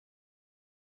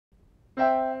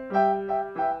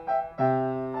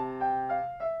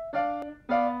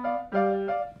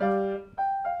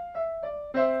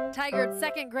Tigard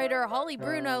second grader Holly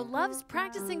Bruno loves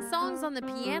practicing songs on the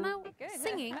piano,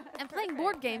 singing, and playing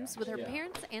board games with her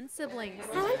parents and siblings.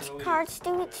 How much cards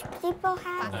do each people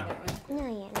have?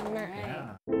 Million.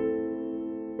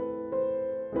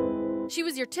 She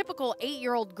was your typical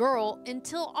 8-year-old girl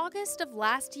until August of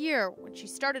last year when she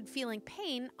started feeling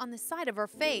pain on the side of her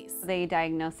face. They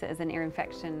diagnosed it as an ear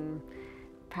infection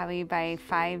probably by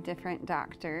 5 different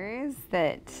doctors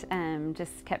that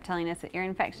just kept telling us that ear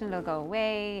infection, it'll go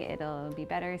away, it'll be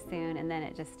better soon, and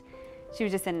then she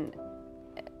was just in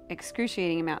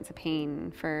excruciating amounts of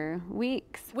pain for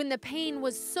weeks. When the pain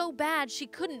was so bad she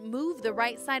couldn't move the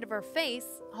right side of her face,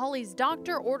 Holly's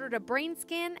doctor ordered a brain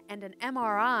scan and an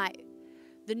MRI.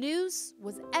 The news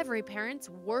was every parent's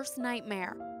worst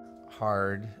nightmare.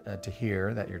 Hard to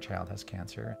hear that your child has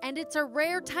cancer. And it's a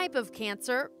rare type of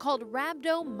cancer called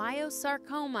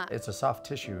rhabdomyosarcoma. It's a soft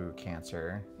tissue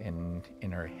cancer. In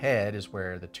her head is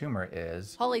where the tumor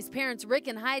is. Holly's parents, Rick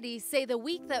and Heidi, say the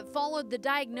week that followed the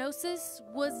diagnosis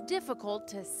was difficult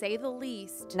to say the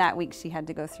least. That week she had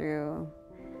to go through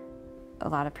a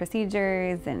lot of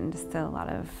procedures and just a lot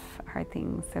of hard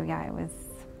things. So yeah, it was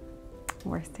the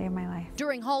worst day of my life.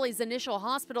 During Holly's initial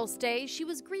hospital stay, she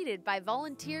was greeted by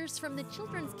volunteers from the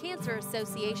Children's Cancer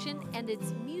Association and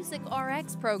its Music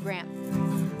RX program.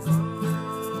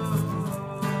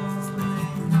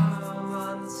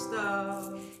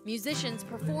 Musicians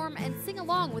perform and sing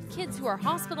along with kids who are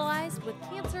hospitalized with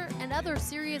cancer and other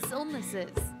serious illnesses.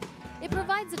 It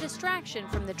provides a distraction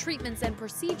from the treatments and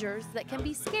procedures that can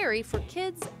be scary for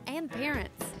kids and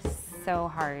parents. So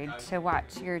hard to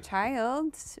watch your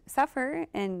child suffer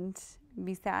and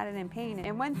be sad and in pain.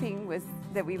 And one thing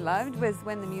that we loved was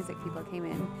when the music people came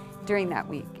in during that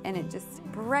week, and it just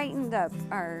brightened up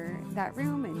that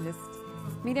room and just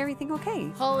made everything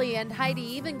okay. Holly and Heidi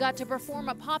even got to perform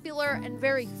a popular and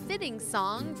very fitting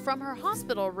song from her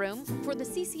hospital room for the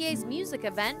CCA's music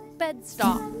event, Bed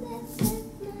Stop.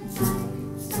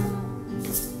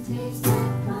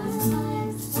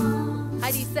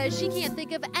 Heidi says she can't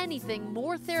think of anything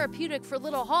more therapeutic for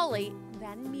little Holly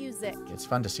than music. It's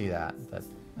fun to see that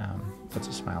puts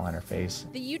a smile on her face.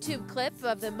 The YouTube clip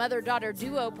of the mother-daughter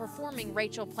duo performing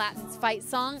Rachel Platten's fight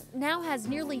song now has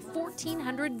nearly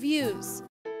 1,400 views.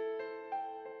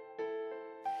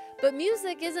 But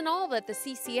music isn't all that the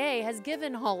CCA has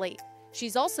given Holly.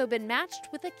 She's also been matched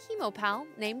with a chemo pal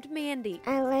named Mandy.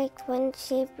 I like when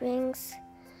she brings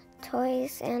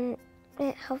toys and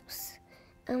it helps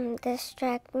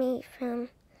distract me from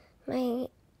my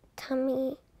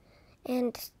tummy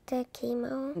and the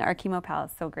chemo. Our chemo pal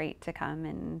is so great to come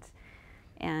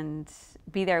and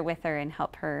be there with her and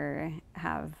help her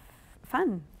have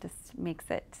fun. Just makes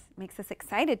us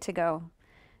excited to go.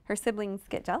 Her siblings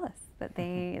get jealous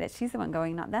that she's the one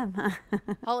going, not them.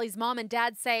 Holly's mom and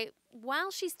dad say while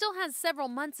she still has several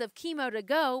months of chemo to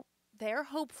go, they're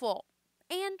hopeful.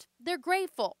 And they're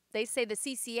grateful. They say the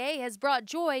CCA has brought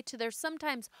joy to their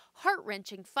sometimes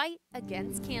heart-wrenching fight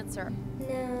against cancer.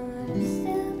 No, I've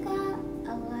still got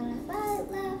a lot of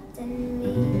fight left in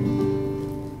me.